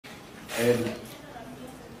and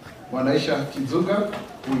Mwaura,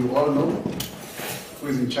 who you all know, who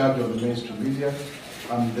is in charge of the mainstream media,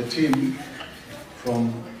 and the team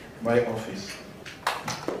from my office.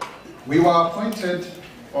 We were appointed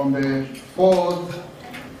on the 4th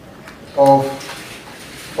of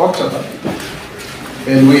October,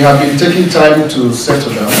 and we have been taking time to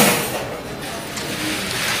settle down.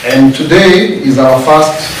 And today is our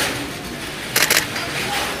first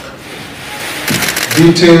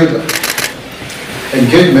detailed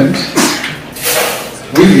engagement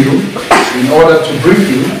with you in order to brief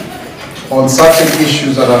you on certain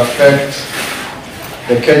issues that affect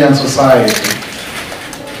the Kenyan society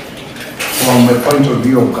from a point of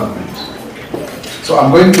view of government. So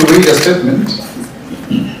I'm going to read a statement,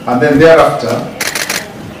 and then thereafter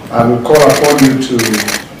I will call upon you to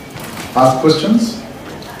ask questions.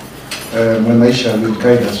 Mwaura will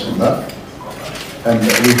guide us on that, and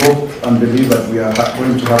we hope and believe that we are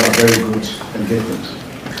going to have a very good engagement.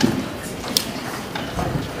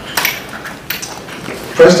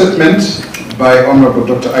 Press statement by Honorable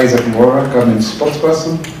Dr. Isaac Mwaura, Government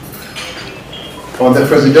Spokesperson, on the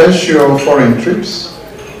presidential foreign trips,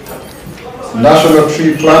 national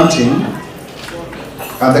tree planting,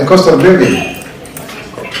 and the cost of living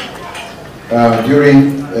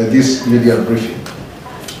during this media briefing.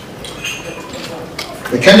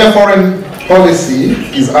 The Kenya foreign policy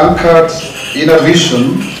is anchored in a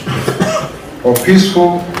vision of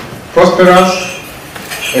peaceful, prosperous,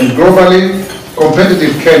 and globally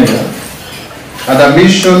competitive Kenya, and a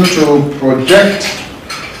mission to project,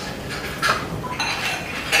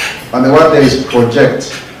 and the word there is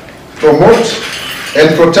project, promote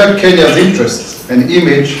and protect Kenya's interests and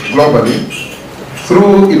image globally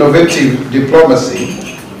through innovative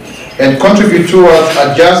diplomacy, and contribute towards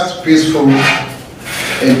a just, peaceful,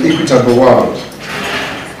 and equitable world.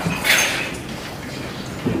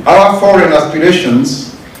 Our foreign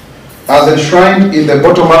aspirations, as enshrined in the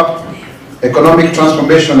bottom-up economic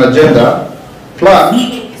transformation agenda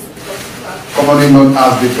plan, commonly known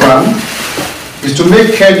as the plan, is to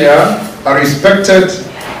make Kenya a respected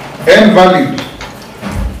and valued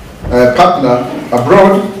partner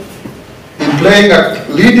abroad in playing a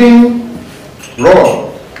leading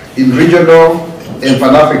role in regional and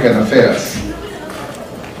Pan-African affairs,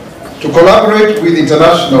 to collaborate with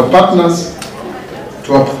international partners,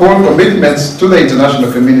 to uphold commitments to the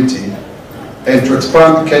international community, and to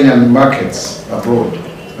expand Kenyan markets abroad.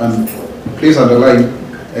 And please underline,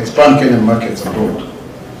 expand Kenyan markets abroad.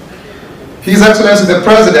 His Excellency the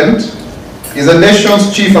President is the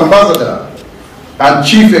nation's chief ambassador and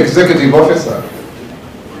chief executive officer.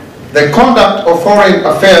 The conduct of foreign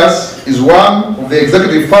affairs is one of the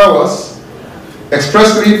executive powers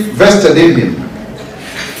expressly vested in him.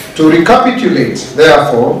 To recapitulate,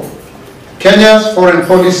 therefore, Kenya's foreign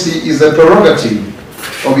policy is a prerogative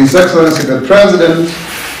of His Excellency the President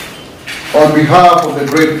on behalf of the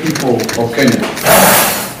great people of Kenya.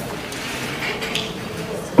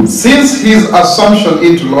 Since his assumption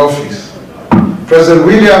into office, President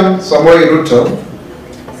William Samoei Ruto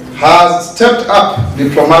has stepped up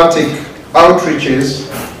diplomatic outreaches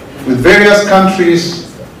with various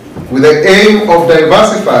countries with the aim of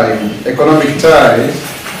diversifying economic ties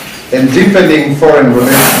and deepening foreign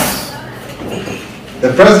relations.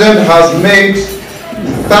 The President has made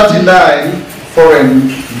 39 foreign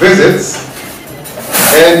visits,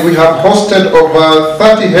 and we have hosted over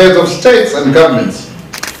 30 heads of states and governments,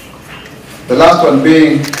 the last one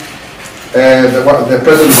being the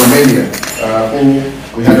President of Romania,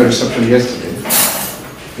 who we had a reception yesterday.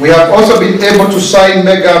 We have also been able to sign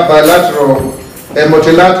mega bilateral and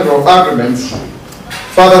multilateral agreements,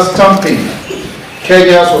 further stamping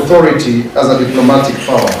Kenya's authority as a diplomatic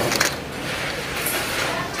power.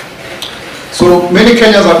 So many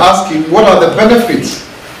Kenyans are asking, what are the benefits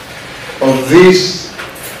of these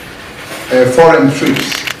foreign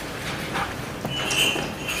trips?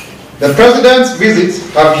 The President's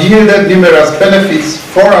visits have yielded numerous benefits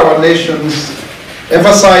for our nations,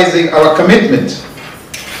 emphasizing our commitment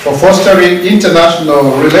for fostering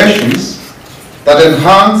international relations that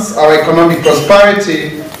enhance our economic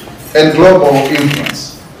prosperity and global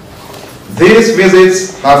influence. These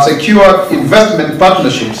visits have secured investment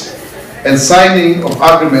partnerships and signing of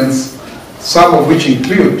agreements, some of which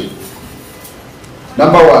include: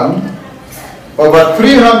 number one, over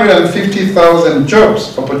 350,000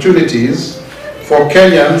 jobs opportunities for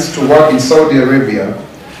Kenyans to work in Saudi Arabia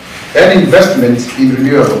and investment in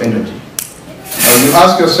renewable energy. Now you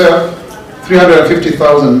ask yourself,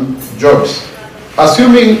 350,000 jobs.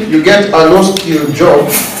 Assuming you get a low-skilled job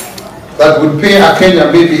that would pay a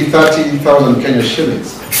Kenya maybe 30,000 Kenya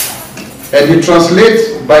shillings, and you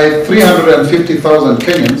translate by 350,000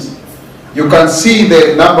 Kenyans, you can see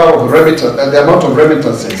the number of the amount of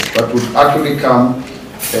remittances that would actually come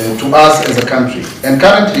to us as a country. And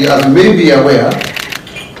currently, as you may be aware,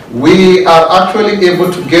 we are actually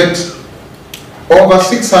able to get over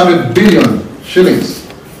 600 billion shillings.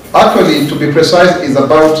 Actually, to be precise, is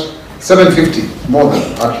about 750, more than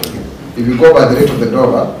actually, if you go by the rate of the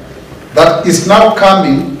dollar, that is now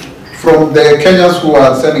coming from the Kenyans who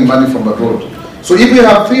are sending money from abroad. So if we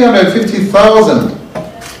have 350,000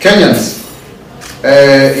 Kenyans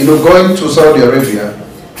going to Saudi Arabia,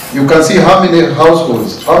 you can see how many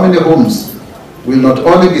households, how many homes will not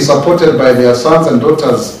only be supported by their sons and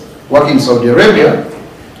daughters working in Saudi Arabia,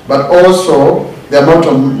 but also the amount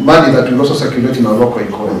of money that will also circulate in our local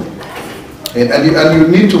economy. And you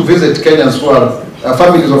need to visit Kenyans who are,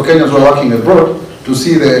 families of Kenyans who are working abroad to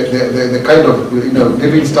see the kind of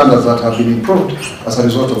living standards that have been improved as a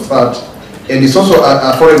result of that. And it's also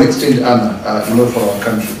a foreign exchange earner for our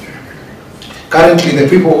country. Currently, the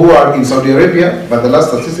people who are in Saudi Arabia, by the last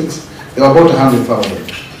statistics, they are about 100,000.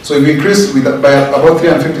 So if you increase by about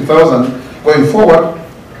 350,000 going forward,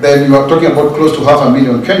 then you are talking about close to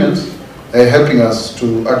 500,000 Kenyans helping us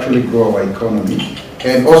to actually grow our economy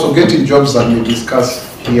and also getting jobs that we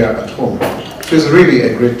discuss here at home. So it's really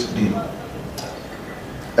a great deal.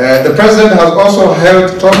 The President has also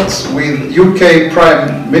held talks with UK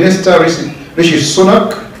Prime Minister Rishi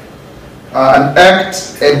Sunak and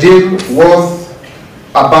a deal worth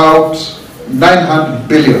about 900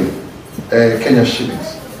 billion Kenya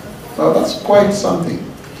shillings. Now that's quite something.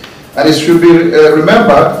 And it should be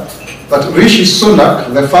remembered that Rishi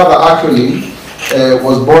Sunak, the father, actually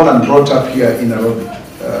was born and brought up here in Nairobi.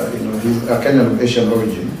 He's a Kenyan of Asian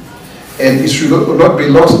origin. And it should not be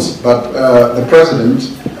lost that the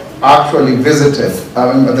President actually visited,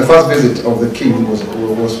 the first visit of the King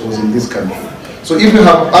was in this country. So if you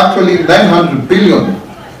have actually 900 billion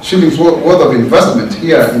shillings worth of investment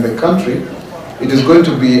here in the country, it is going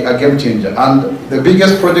to be a game changer. And the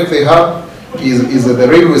biggest project they have is the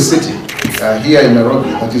railway city here in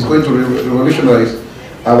Nairobi that is going to revolutionize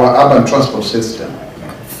our urban transport system.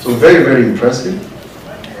 So very, very impressive.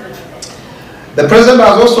 The President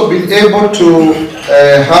has also been able to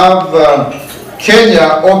have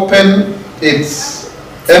Kenya open its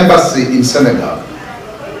embassy in Senegal.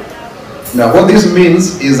 Now what this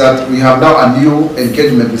means is that we have now a new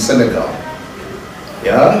engagement with Senegal.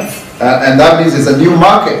 Yeah? And that means it's a new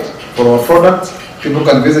market for our products. People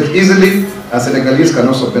can visit easily, and Senegalese can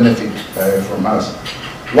also benefit from us.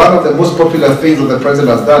 One of the most popular things that the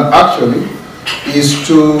President has done actually is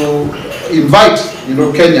to invite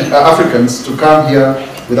Africans to come here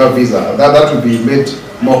without visa. That will be made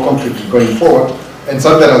more concrete going forward, and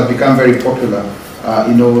something that has become very popular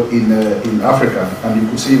in Africa, and you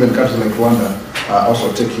could see even countries like Rwanda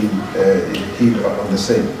also taking heed of the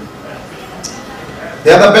same.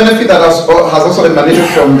 The other benefit that has also emanated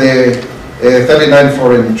from the 39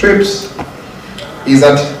 foreign trips is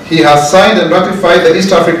that he has signed and ratified the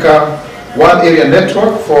East Africa One Area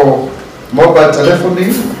Network for mobile telephony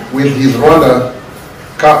with his Rwanda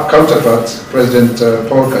counterpart, President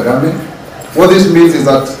Paul Kagame. What this means is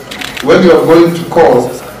that when you are going to call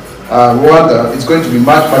Rwanda, it's going to be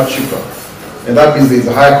much, much cheaper. And that means there is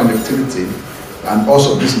a higher connectivity and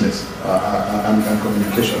also business and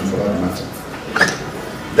communication for that matter.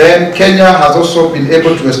 Then Kenya has also been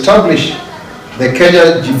able to establish the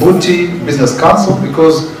Kenya-Djibouti Business Council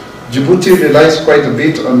because Djibouti relies quite a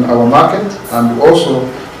bit on our market, and also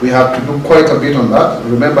we have to do quite a bit on that.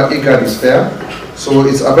 Remember, IGAD is there, so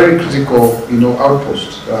it's a very critical,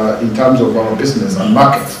 outpost in terms of our business and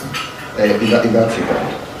market in that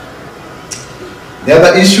regard. The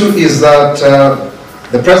other issue is that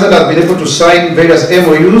the President has been able to sign various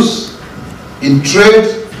MOUs in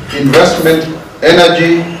trade, investment,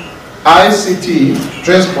 energy, ICT,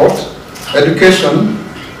 transport, education,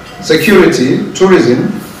 security, tourism,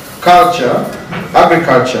 culture,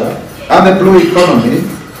 agriculture, and the blue economy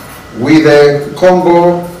with the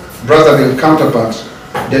Congo-Brazzaville counterpart,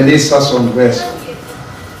 Denis Sassou Nguesso.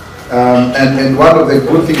 And one of the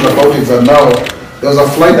good things about it is that now there was a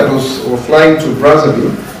flight that was flying to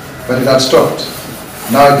Brazzaville, but it had stopped.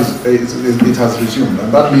 Now it has resumed,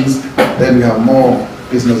 and that means then we have more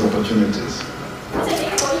business opportunities.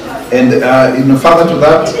 And further to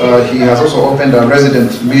that, he has also opened a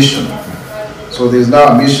resident mission. So there is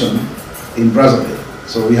now a mission in Brazzaville.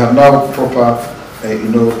 So we have now proper,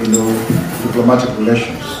 diplomatic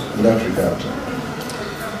relations in that regard.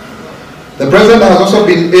 The President has also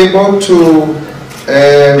been able to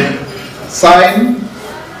sign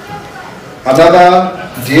another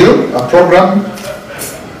deal, a program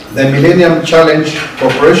the Millennium Challenge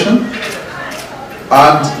Corporation,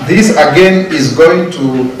 and this again is going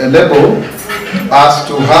to enable us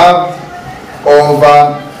to have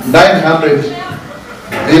over 900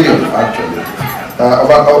 billion actually,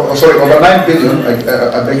 over 9 billion,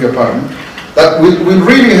 I beg your pardon, that will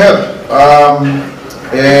really help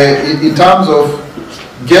in terms of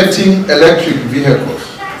getting electric vehicles.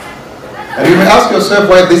 And you may ask yourself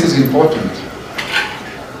why this is important.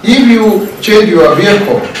 If you change your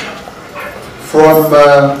vehicle from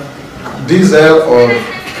diesel or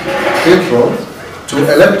petrol to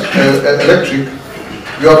electric,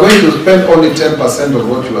 you are going to spend only 10% of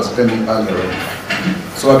what you are spending earlier on.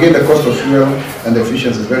 So again, the cost of fuel and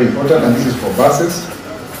efficiency is very important, and this is for buses.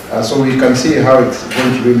 So we can see how it's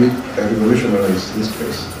going to really revolutionize this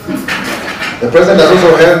space. The president has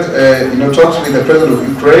also held talks with the president of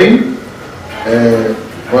Ukraine,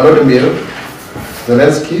 Volodymyr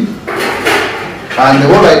Zelensky, and the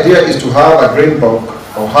whole idea is to have a grain bulk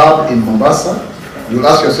or hub in Mombasa. You'll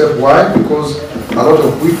ask yourself why? Because a lot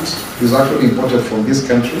of wheat is actually imported from this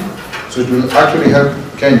country, so it will actually help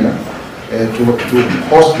Kenya to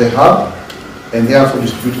host the hub and therefore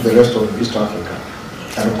distribute to the rest of East Africa.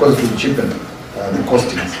 And of course it will cheapen the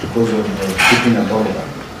costings because of shipping and all of that.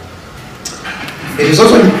 It is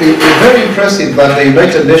also very impressive that the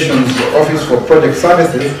United Nations Office for Project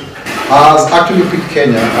Services has actually picked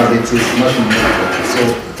Kenya as its national headquarters. So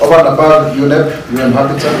over and above UNEP, UN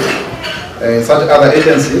Habitat, such other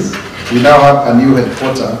agencies, we now have a new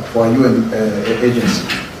headquarter for a UN agency,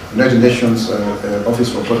 United Nations Office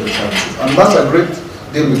for Project Services. And that's a great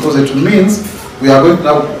deal because it means we are going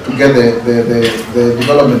now to get the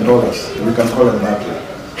development dollars, we can call it that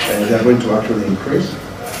way. They are going to actually increase.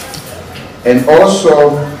 And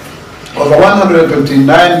also, over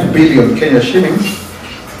 129 billion Kenya shillings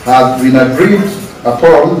have been agreed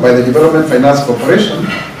upon by the Development Finance Corporation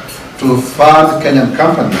to fund Kenyan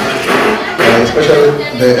companies, especially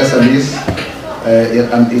the SMEs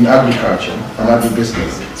in agriculture and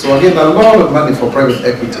agribusiness. So again, a lot of money for private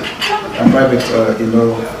equity and private,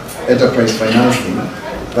 enterprise financing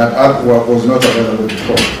that was not available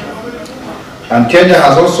before. And Kenya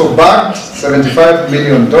has also bagged $75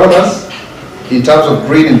 million in terms of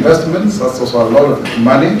green investments. That's also a lot of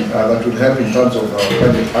money that would help in terms of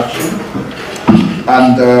climate action.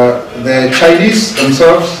 And the Chinese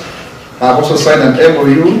themselves have also signed an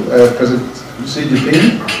MOU, President Xi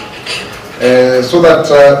Jinping, so that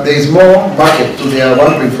there is more market to their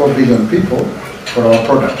 1.4 billion people for our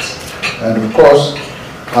products. And of course,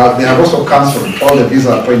 they have also cancelled all the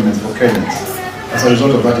visa appointments for Kenyans as a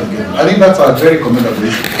result of that engagement. I think that's a very commendable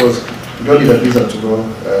issue because you don't need a visa to go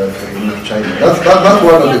to China. That's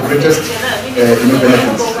one of the greatest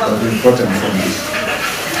benefits that we've gotten from this.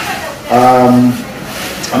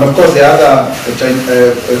 And of course, the other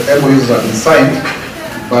MOUs have been signed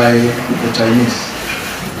by the Chinese.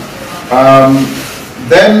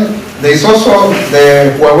 Then there is also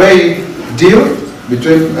the Huawei deal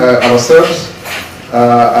between ourselves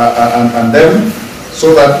and them,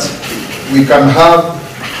 so that we can have,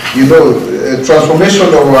 transformation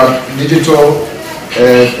of our digital,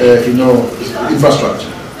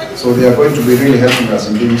 infrastructure. So they are going to be really helping us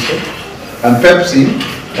in doing so. And Pepsi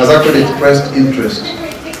has actually expressed interest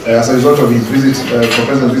as a result of his visit, for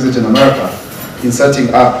President's visit in America, in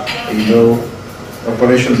setting up,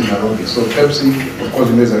 operations in Nairobi. So Pepsi, of course,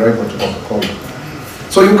 is a rival to Coca-Cola.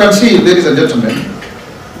 So you can see, ladies and gentlemen,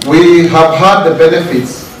 we have had the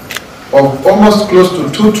benefits of almost close to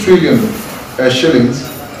 2 trillion shillings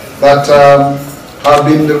that have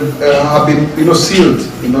been sealed,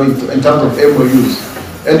 in terms of MOUs.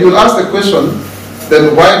 And you'll ask the question,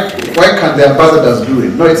 then why can't the ambassadors do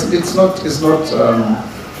it? No, it's not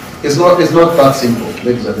that simple,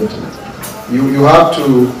 ladies and gentlemen. You have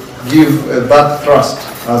to give that trust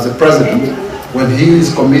as a president when he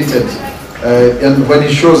is committed and when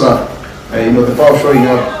he shows up. The power of showing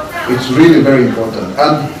up, it's really very important.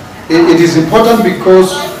 And it is important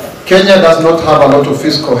because Kenya does not have a lot of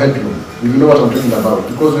fiscal headroom, if you know what I'm talking about,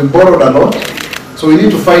 because we borrowed a lot. So we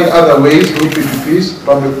need to find other ways, through PPPs,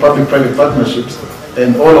 public-private partnerships,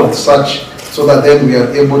 and all of such, so that then we are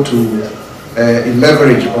able to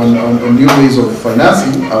leverage on new ways of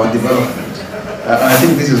financing our development. And I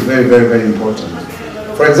think this is very, very, very important.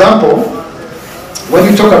 For example, when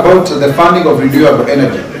you talk about the funding of renewable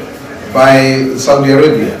energy by Saudi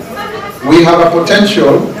Arabia, we have a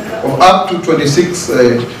potential of up to 26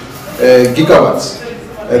 gigawatts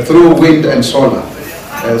through wind and solar.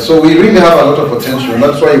 So we really have a lot of potential.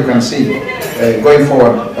 That's why you can see, going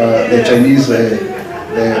forward, the Chinese, the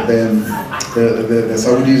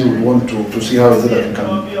Saudis will want to see how is it that we can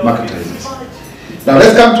marketize this. Now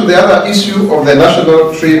let's come to the other issue of the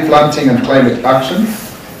National Tree Planting and Climate Action.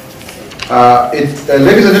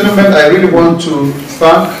 Ladies and gentlemen, I really want to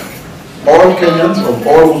thank all Kenyans of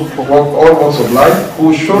all walks of life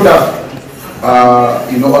who showed up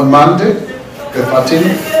on Monday, the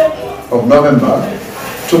 13th of November,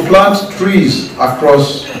 to plant trees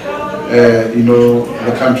across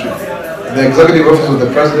the country. The executive office of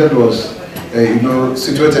the president was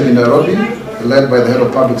situated in Nairobi, led by the head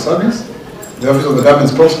of public service. The office of the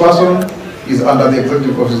government spokesperson is under the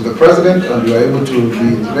executive office of the president, and we were able to be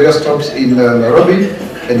in various stops in Nairobi,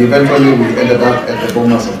 and eventually we ended up at the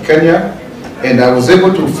Bomas of Kenya. And I was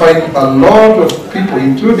able to find a lot of people,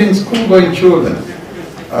 including school-going children,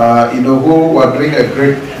 who were doing a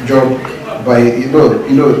great job by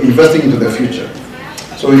investing into the future.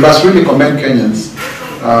 So we must really commend Kenyans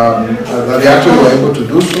that they actually were able to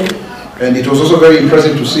do so. And it was also very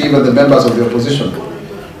impressive to see even the members of the opposition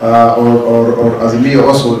or Azimio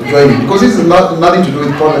also joining, because this is nothing to do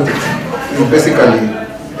with politics. It's basically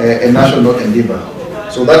a national endeavor.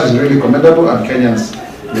 So that is really commendable, and Kenyans,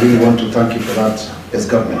 we really want to thank you for that as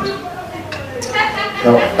government.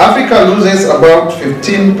 Now, Africa loses about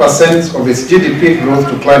 15% of its GDP growth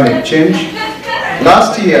to climate change.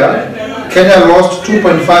 Last year, Kenya lost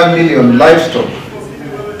 2.5 million livestock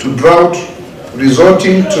to drought,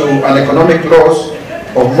 resulting to an economic loss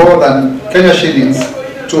of more than Kenya shillings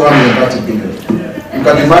 230 billion. You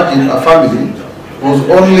can imagine a family whose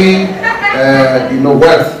only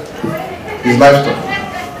wealth is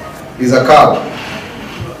livestock, is a cow,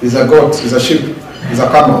 is a goat, is a sheep, is a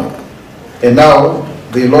camel, and now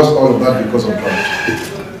they lost all of that because of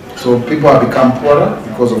drought. So people have become poorer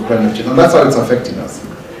because of climate change, and that's how it's affecting us.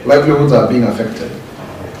 Livelihoods are being affected.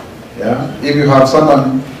 Yeah, if you have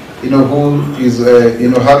someone who is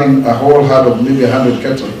having a whole herd of maybe 100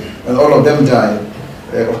 cattle, and all of them die,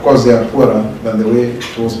 of course they are poorer than the way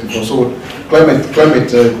it was before. So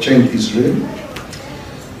climate change is real.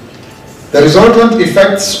 The resultant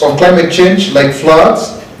effects of climate change, like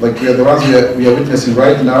floods, like the ones we are witnessing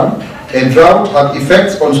right now, and drought, have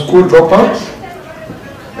effects on school dropouts,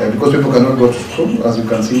 because people cannot go to school. As you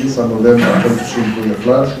can see, some of them are trying to swim through the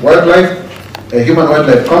floods. Wildlife,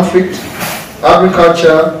 human-wildlife conflict,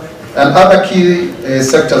 agriculture, and other key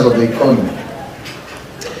sectors of the economy.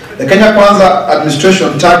 The Kenya Kwanza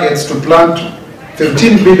administration targets to plant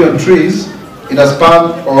 15 billion trees in a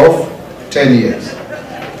span of 10 years.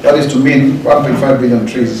 That is to mean 1.5 billion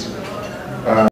trees